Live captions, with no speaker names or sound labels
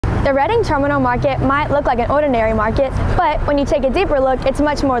The Reading Terminal Market might look like an ordinary market, but when you take a deeper look, it's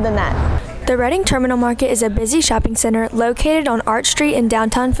much more than that. The Reading Terminal Market is a busy shopping center located on Arch Street in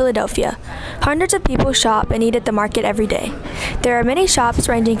downtown Philadelphia. Hundreds of people shop and eat at the market every day. There are many shops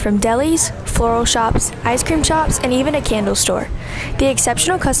ranging from delis, floral shops, ice cream shops, and even a candle store. The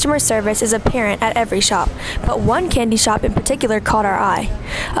exceptional customer service is apparent at every shop, but one candy shop in particular caught our eye.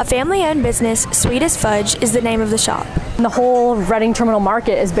 A family-owned business, Sweetest Fudge, is the name of the shop. The whole Reading Terminal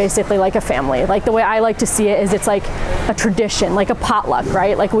Market is basically like a family. Like the way I like to see it is it's like a tradition, like a potluck,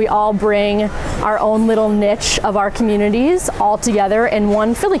 right? Like we all bring our own little niche of our communities all together in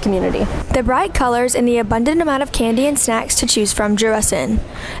one Philly community. The bright colors and the abundant amount of candy and snacks to choose from drew us in.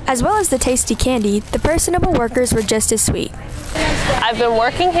 As well as the tasty candy, the personable workers were just as sweet. I've been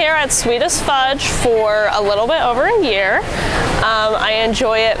working here at Sweetest Fudge for a little bit over a year. I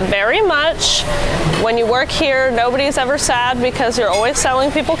enjoy it very much. When you work here, nobody's ever sad because you're always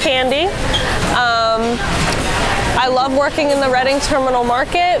selling people candy. I love working in the Reading Terminal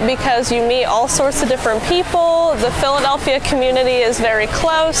Market because you meet all sorts of different people. The Philadelphia community is very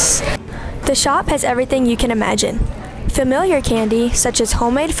close. The shop has everything you can imagine. Familiar candy, such as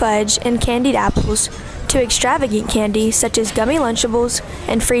homemade fudge and candied apples, to extravagant candy, such as gummy Lunchables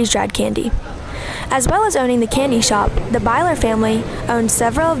and freeze-dried candy. As well as owning the candy shop, the Byler family owns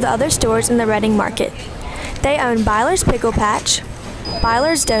several of the other stores in the Reading Market. They own Byler's Pickle Patch,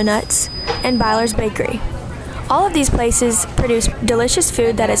 Byler's Donuts, and Byler's Bakery. All of these places produce delicious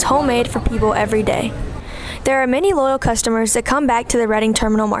food that is homemade for people every day. There are many loyal customers that come back to the Reading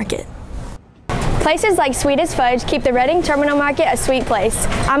Terminal Market. Places like Sweetest Fudge keep the Reading Terminal Market a sweet place.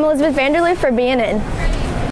 I'm Elizabeth Vanderloof for BNN.